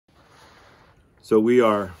So we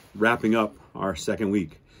are wrapping up our second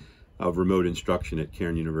week of remote instruction at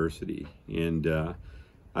Cairn University. And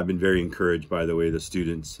I've been very encouraged by the way the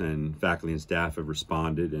students and faculty and staff have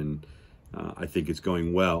responded, and I think it's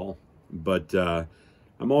going well. But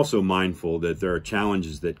I'm also mindful that there are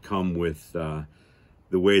challenges that come with the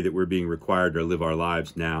way that we're being required to live our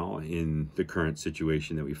lives now in the current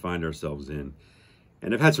situation that we find ourselves in.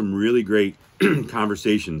 And I've had some really great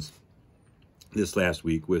conversations this last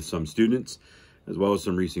week with some students, as well as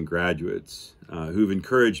some recent graduates who've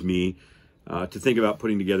encouraged me to think about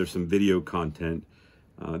putting together some video content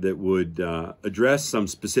that would address some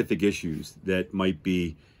specific issues that might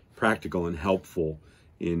be practical and helpful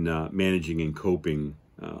in managing and coping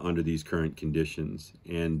under these current conditions.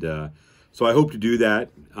 And so I hope to do that.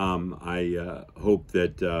 I hope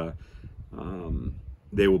that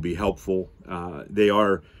they will be helpful. They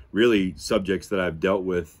are really subjects that I've dealt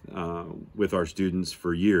with our students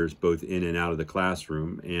for years, both in and out of the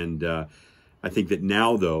classroom. And I think that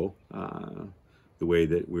now, though, the way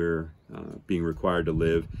that we're being required to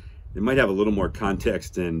live, it might have a little more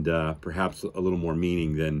context and perhaps a little more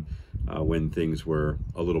meaning than when things were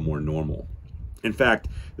a little more normal. In fact,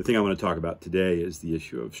 the thing I want to talk about today is the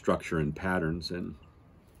issue of structure and patterns, and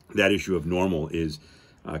that issue of normal is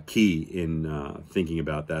key in thinking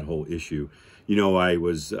about that whole issue. You know, I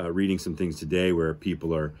was reading some things today where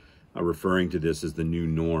people are referring to this as the new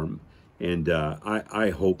norm, and I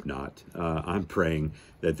hope not. I'm praying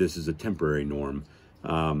that this is a temporary norm,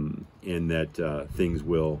 and that things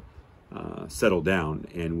will settle down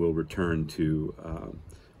and will return to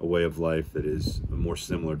a way of life that is more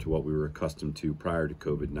similar to what we were accustomed to prior to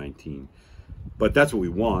COVID-19. But that's what we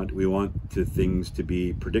want. We want things to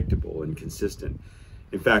be predictable and consistent.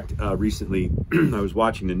 In fact, recently I was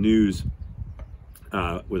watching the news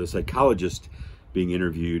with a psychologist being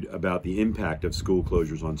interviewed about the impact of school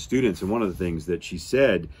closures on students. And one of the things that she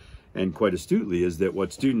said, and quite astutely, is that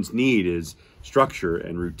what students need is structure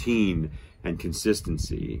and routine and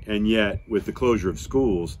consistency. And yet, with the closure of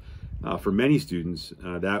schools, for many students,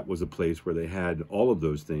 that was a place where they had all of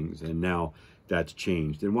those things, and now that's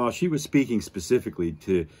changed. And while she was speaking specifically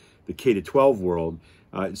to the K-12 world,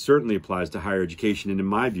 it certainly applies to higher education, and in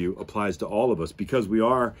my view, applies to all of us, because we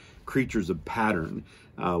are creatures of pattern.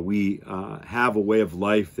 We have a way of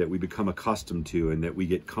life that we become accustomed to and that we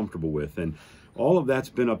get comfortable with, and all of that's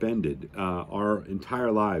been upended. Our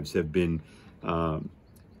entire lives have been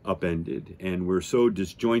upended, and we're so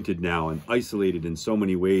disjointed now and isolated in so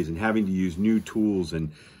many ways, and having to use new tools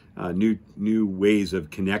and new ways of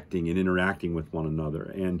connecting and interacting with one another.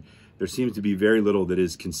 And there seems to be very little that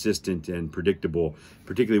is consistent and predictable,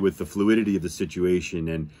 particularly with the fluidity of the situation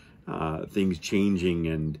and things changing,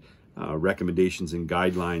 and recommendations and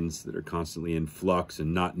guidelines that are constantly in flux,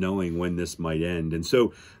 and not knowing when this might end. And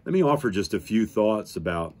so let me offer just a few thoughts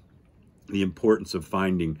about the importance of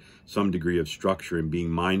finding some degree of structure and being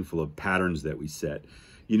mindful of patterns that we set.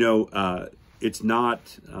 You know, it's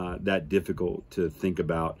not that difficult to think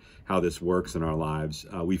about how this works in our lives.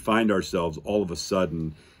 We find ourselves all of a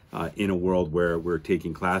sudden in a world where we're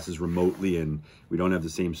taking classes remotely, and we don't have the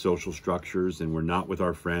same social structures, and we're not with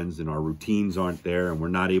our friends, and our routines aren't there, and we're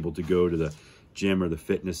not able to go to the gym or the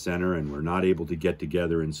fitness center, and we're not able to get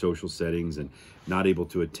together in social settings, and not able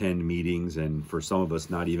to attend meetings, and for some of us,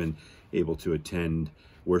 not even able to attend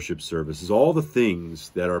worship services. All the things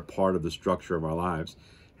that are part of the structure of our lives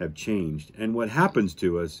have changed. And what happens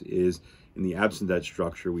to us is, in the absence of that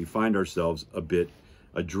structure, we find ourselves a bit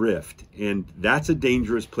adrift. And that's a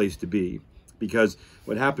dangerous place to be, because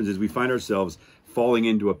what happens is we find ourselves falling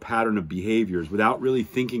into a pattern of behaviors without really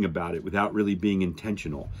thinking about it, without really being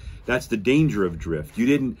intentional. That's the danger of drift. You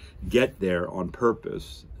didn't get there on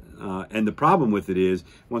purpose. And the problem with it is,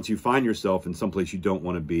 once you find yourself in some place you don't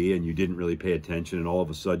want to be, and you didn't really pay attention, and all of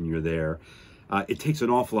a sudden you're there, it takes an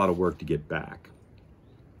awful lot of work to get back.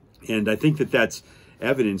 And I think that that's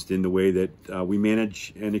evidenced in the way that we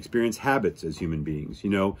manage and experience habits as human beings.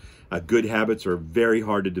 You know, good habits are very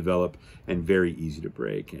hard to develop and very easy to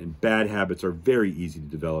break. And bad habits are very easy to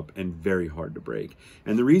develop and very hard to break.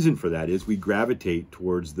 And the reason for that is we gravitate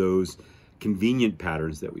towards those convenient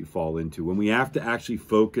patterns that we fall into. When we have to actually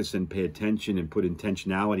focus and pay attention and put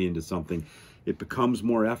intentionality into something, it becomes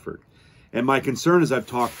more effort. And my concern, as I've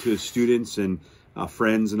talked to students and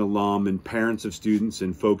friends and alum and parents of students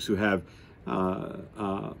and folks who have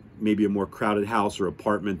maybe a more crowded house or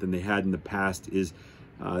apartment than they had in the past, is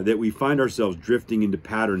that we find ourselves drifting into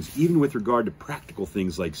patterns, even with regard to practical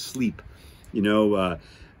things like sleep. You know,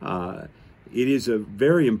 it is a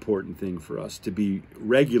very important thing for us to be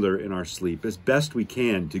regular in our sleep, as best we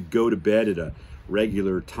can, to go to bed at a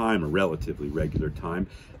regular time, a relatively regular time,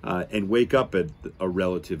 and wake up at a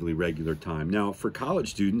relatively regular time. Now, for college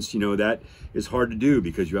students, you know, that is hard to do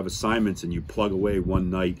because you have assignments and you plug away one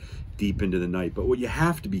night deep into the night. But what you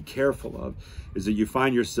have to be careful of is that you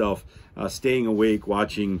find yourself staying awake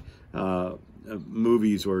watching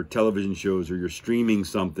movies or television shows, or you're streaming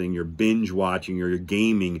something, you're binge watching, or you're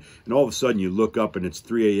gaming, and all of a sudden you look up and it's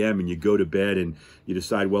 3 a.m. and you go to bed and you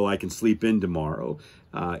decide, well, I can sleep in tomorrow.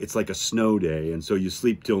 It's like a snow day, and so you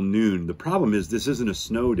sleep till noon. The problem is this isn't a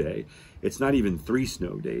snow day. It's not even 3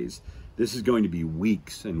 snow days. This is going to be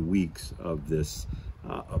weeks and weeks of this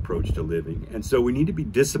approach to living. And so we need to be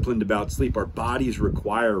disciplined about sleep. Our bodies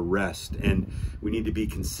require rest, and we need to be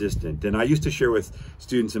consistent. And I used to share with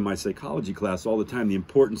students in my psychology class all the time the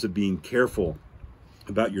importance of being careful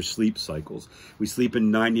about your sleep cycles. We sleep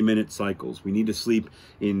in 90-minute cycles. We need to sleep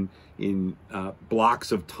in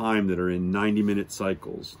blocks of time that are in 90-minute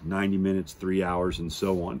cycles, 90 minutes, 3 hours, and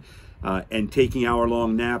so on. And taking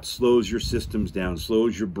hour-long naps slows your systems down,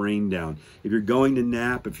 slows your brain down. If you're going to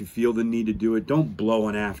nap, if you feel the need to do it, don't blow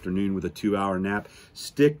an afternoon with a 2-hour nap.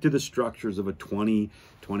 Stick to the structures of a 20,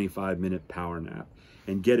 25-minute power nap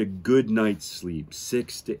and get a good night's sleep,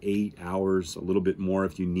 6 to 8 hours, a little bit more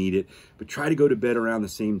if you need it. But try to go to bed around the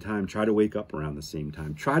same time. Try to wake up around the same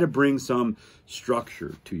time. Try to bring some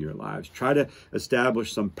structure to your lives. Try to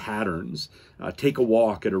establish some patterns. Take a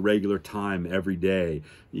walk at a regular time every day.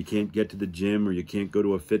 You can't get to the gym, or you can't go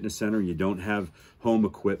to a fitness center, you don't have home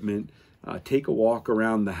equipment. Take a walk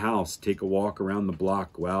around the house, take a walk around the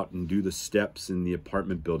block, go out and do the steps in the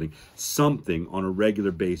apartment building. Something on a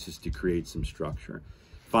regular basis to create some structure.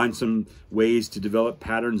 Find some ways to develop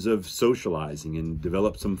patterns of socializing and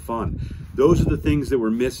develop some fun. Those are the things that we're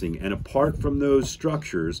missing. And apart from those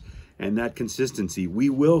structures and that consistency, we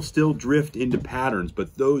will still drift into patterns,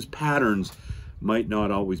 but those patterns might not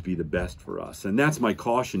always be the best for us. And that's my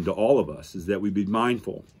caution to all of us, is that we be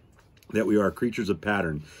mindful that we are creatures of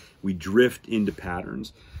pattern. We drift into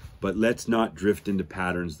patterns, but let's not drift into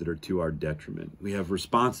patterns that are to our detriment. We have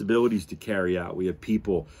responsibilities to carry out. We have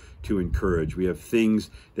people to encourage. We have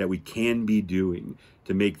things that we can be doing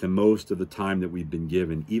to make the most of the time that we've been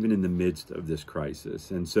given, even in the midst of this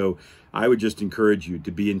crisis. And so I would just encourage you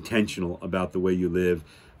to be intentional about the way you live,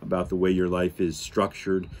 about the way your life is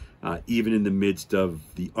structured, even in the midst of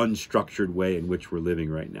the unstructured way in which we're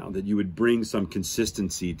living right now, that you would bring some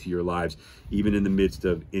consistency to your lives, even in the midst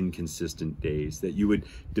of inconsistent days, that you would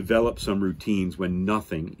develop some routines when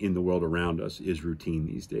nothing in the world around us is routine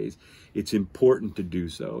these days. It's important to do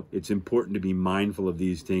so. It's important to be mindful of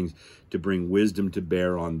these things, to bring wisdom to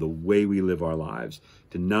bear on the way we live our lives,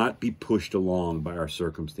 to not be pushed along by our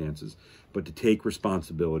circumstances, but to take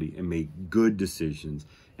responsibility and make good decisions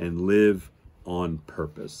and live on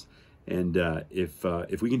purpose. And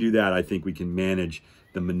if we can do that, I think we can manage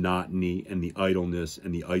the monotony and the idleness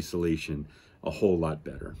and the isolation a whole lot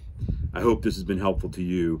better. I hope this has been helpful to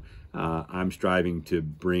you. I'm striving to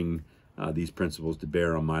bring these principles to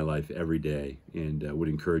bear on my life every day, and would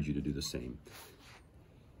encourage you to do the same.